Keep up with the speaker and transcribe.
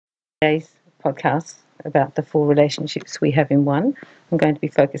Today's podcast about the 4 relationships we have in one. I'm going to be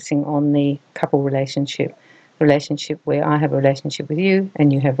focusing on the couple relationship where I have a relationship with you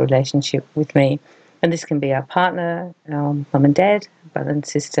and you have a relationship with me. And this can be our partner, our mum and dad, brother and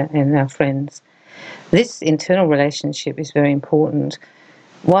sister, and our friends. This internal relationship is very important.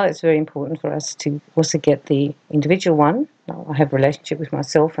 While it's very important for us to also get the individual one, I have a relationship with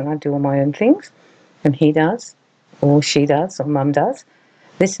myself and I do all my own things, and he does, or she does, or mum does.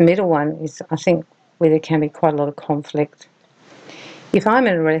 This middle one is, I think, where there can be quite a lot of conflict. If I'm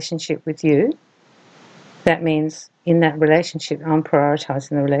in a relationship with you, that means in that relationship, I'm prioritising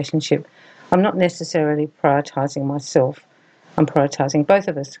the relationship. I'm not necessarily prioritising myself. I'm prioritising both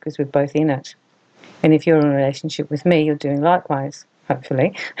of us because we're both in it. And if you're in a relationship with me, you're doing likewise,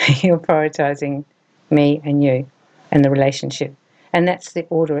 hopefully. You're prioritising me and you and the relationship. And that's the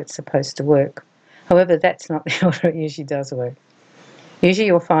order it's supposed to work. However, that's not the order it usually does work. Usually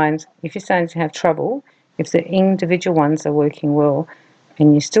you'll find, if you're starting to have trouble, if the individual ones are working well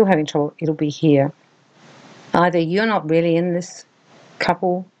and you're still having trouble, it'll be here. Either you're not really in this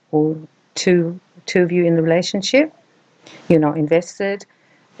couple or two of you in the relationship, you're not invested,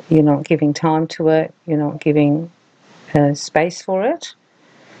 you're not giving time to it, you're not giving space for it,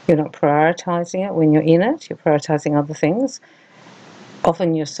 you're not prioritising it when you're in it, you're prioritising other things,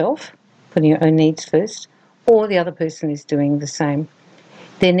 often yourself, putting your own needs first, or the other person is doing the same.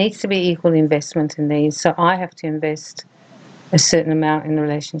 There needs to be equal investment in these. So I have to invest a certain amount in the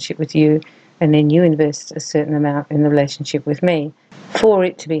relationship with you, and then you invest a certain amount in the relationship with me. For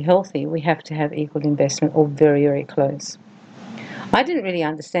it to be healthy, we have to have equal investment or very, very close. I didn't really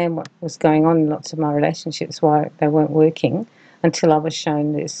understand what was going on in lots of my relationships, why they weren't working, until I was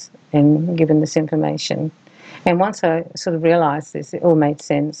shown this and given this information. And once I sort of realised this, it all made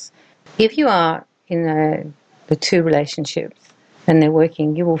sense. If you are in the 2 relationships, and they're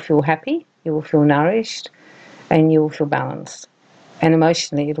working, you will feel happy, you will feel nourished, and you will feel balanced. And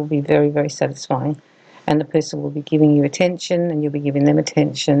emotionally, it'll be very, very satisfying. And the person will be giving you attention, and you'll be giving them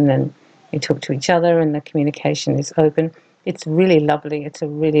attention, and you talk to each other, and the communication is open. It's really lovely. It's a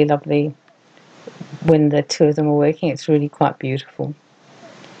really lovely, when the 2 of them are working, it's really quite beautiful.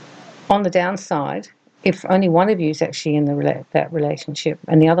 On the downside, if only one of you is actually in that relationship,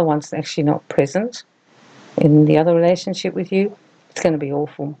 and the other one's actually not present in the other relationship with you, it's going to be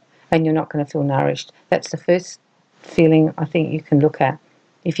awful and you're not going to feel nourished. That's the first feeling I think you can look at.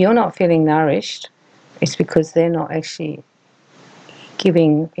 If you're not feeling nourished, it's because they're not actually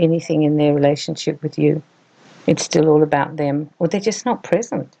giving anything in their relationship with you. It's still all about them, or they're just not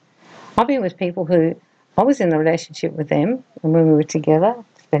present. I've been with people who, I was in a relationship with them, and when we were together,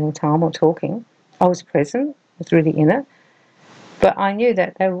 spending time or talking, I was present, I was really in it. But I knew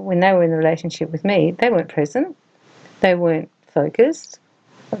that when they were in a relationship with me, they weren't present, they weren't focused,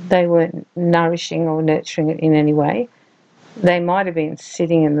 they weren't nourishing or nurturing it in any way. They might have been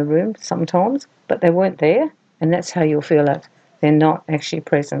sitting in the room sometimes, but they weren't there, and that's how you'll feel it. They're not actually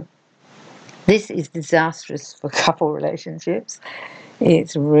present. This is disastrous for couple relationships.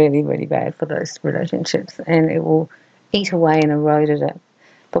 It's really, really bad for those relationships, and it will eat away and erode at it.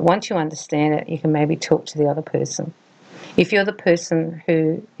 But once you understand it, you can maybe talk to the other person. If you're the person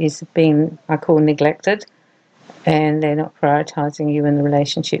who is being, I call, neglected, and they're not prioritising you in the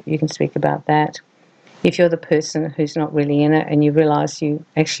relationship, you can speak about that. If you're the person who's not really in it and you realise you're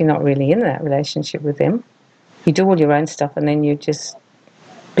actually not really in that relationship with them, you do all your own stuff and then you just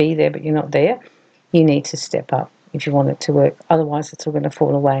be there but you're not there, you need to step up if you want it to work. Otherwise it's all going to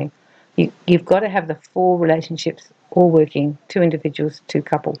fall away. You've got to have the 4 relationships all working, 2 individuals, 2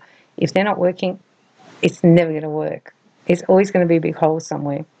 couple. If they're not working, it's never going to work. It's always going to be a big hole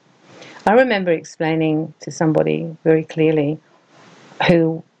somewhere. I remember explaining to somebody very clearly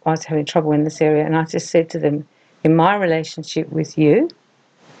who I was having trouble in this area, and I just said to them, in my relationship with you,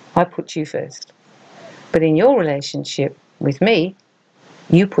 I put you first. But in your relationship with me,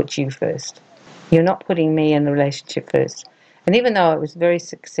 you put you first. You're not putting me in the relationship first. And even though it was very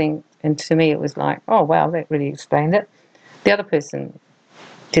succinct, and to me it was like, oh wow, that really explained it, the other person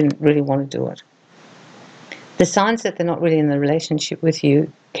didn't really want to do it. The signs that they're not really in the relationship with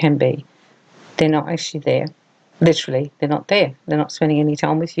you can be they're not actually there. Literally, they're not there. They're not spending any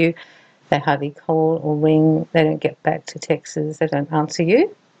time with you. They hardly call or ring. They don't get back to texts. They don't answer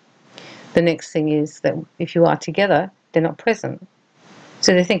you. The next thing is that if you are together, they're not present.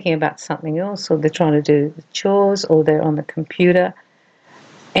 So they're thinking about something else, or they're trying to do chores, or they're on the computer,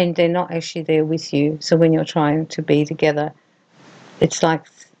 and they're not actually there with you. So when you're trying to be together, it's like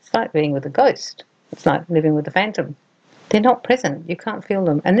being with a ghost. It's like living with a phantom. They're not present. You can't feel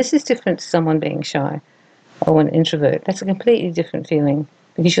them. And this is different to someone being shy or an introvert. That's a completely different feeling.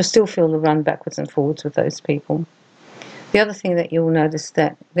 because you'll still feel the run backwards and forwards with those people. The other thing that you'll notice,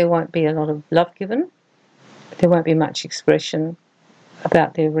 that there won't be a lot of love given. There won't be much expression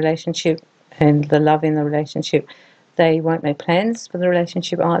about their relationship and the love in the relationship. They won't make plans for the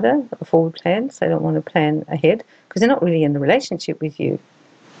relationship either, forward plans. They don't want to plan ahead because they're not really in the relationship with you,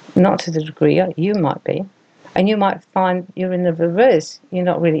 not to the degree you might be. And you might find you're in the reverse. You're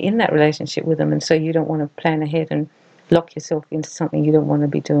not really in that relationship with them, and so you don't want to plan ahead and lock yourself into something you don't want to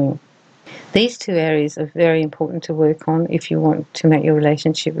be doing. These two areas are very important to work on if you want to make your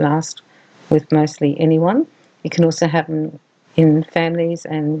relationship last with mostly anyone. You can also have them in families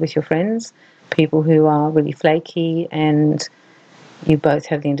and with your friends, people who are really flaky and you both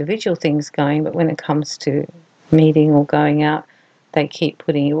have the individual things going, but when it comes to meeting or going out, they keep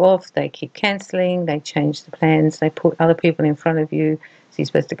putting you off, they keep cancelling, they change the plans, they put other people in front of you. So you're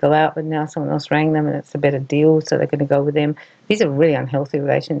supposed to go out, but now someone else rang them and it's a better deal, so they're going to go with them. These are really unhealthy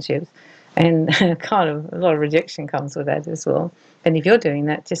relationships, and kind of a lot of rejection comes with that as well. And if you're doing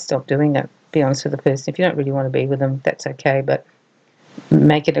that, just stop doing it. Be honest with the person. If you don't really want to be with them, that's okay, but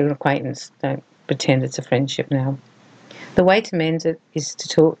make it an acquaintance. Don't pretend it's a friendship now. The way to mend it is to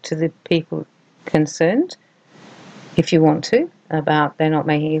talk to the people concerned, if you want to, about they're not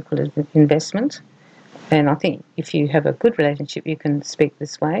making equal investment. And I think if you have a good relationship, you can speak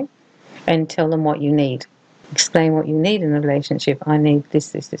this way and tell them what you need. Explain what you need in the relationship. I need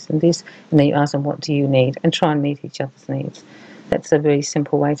this, this, this, and this. And then you ask them, what do you need? And try and meet each other's needs. That's a very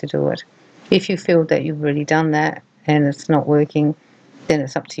simple way to do it. If you feel that you've already done that and it's not working, then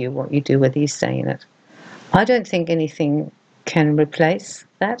it's up to you what you do, whether you stay in it. I don't think anything can replace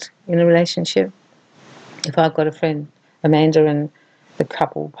that in a relationship. If I've got a friend, Amanda, and the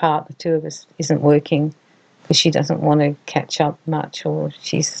couple part, the two of us, isn't working because she doesn't want to catch up much or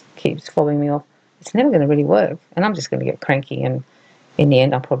she keeps fobbing me off, it's never going to really work. And I'm just going to get cranky, and in the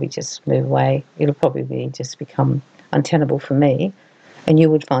end I'll probably just move away. It'll probably just become untenable for me, and you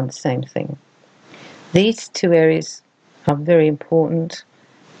would find the same thing. These two areas are very important.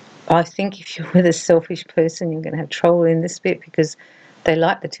 I think if you're with a selfish person, you're going to have trouble in this bit because they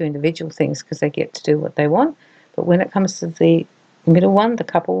like the two individual things because they get to do what they want. But when it comes to the middle one, the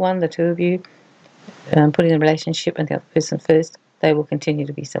couple one, the two of you, putting the relationship and the other person first, they will continue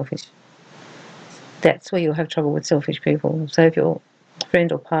to be selfish. That's where you'll have trouble with selfish people. So if your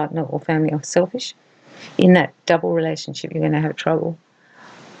friend or partner or family are selfish, in that double relationship, you're going to have trouble.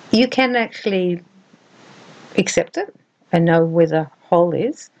 You can actually accept it and know where the hole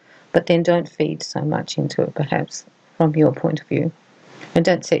is, but then don't feed so much into it, perhaps, from your point of view. And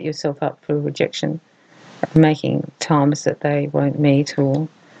don't set yourself up for rejection, making times that they won't meet, or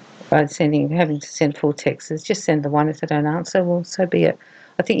having to send 4 texts. Just send the one. If they don't answer, well, so be it.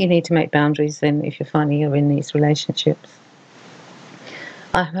 I think you need to make boundaries then if you're finding you're in these relationships.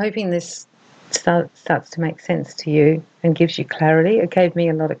 I'm hoping this starts to make sense to you and gives you clarity. It gave me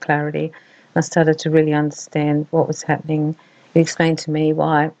a lot of clarity. I started to really understand what was happening. It explained to me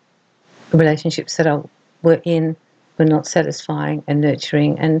why the relationships that I were in were not satisfying and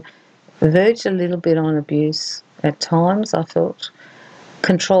nurturing, and verged a little bit on abuse at times. I felt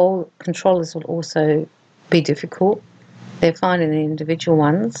controllers will also be difficult. They're fine in the individual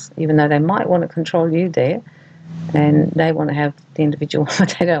ones, even though they might want to control you there, and they want to have the individual,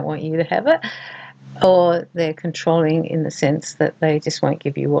 but they don't want you to have it. Or they're controlling in the sense that they just won't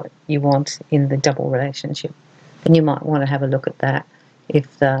give you what you want in the double relationship. And you might want to have a look at that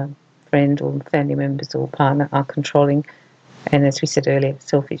if the friend or family members or partner are controlling, and as we said earlier,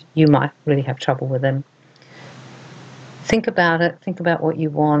 selfish, you might really have trouble with them. Think about it. Think about what you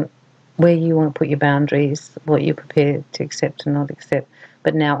want, where you want to put your boundaries, what you're prepared to accept and not accept.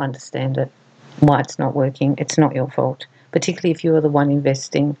 But now understand it, why it's not working. It's not your fault, particularly if you're the one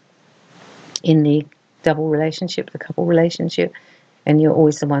investing in the double relationship, the couple relationship, and you're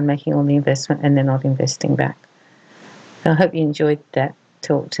always the one making all the investment and they're not investing back. So I hope you enjoyed that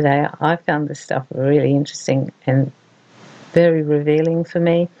talk today. I found this stuff really interesting and very revealing for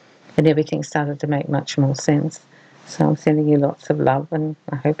me, and everything started to make much more sense. So I'm sending you lots of love, and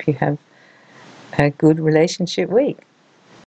I hope you have a good relationship week.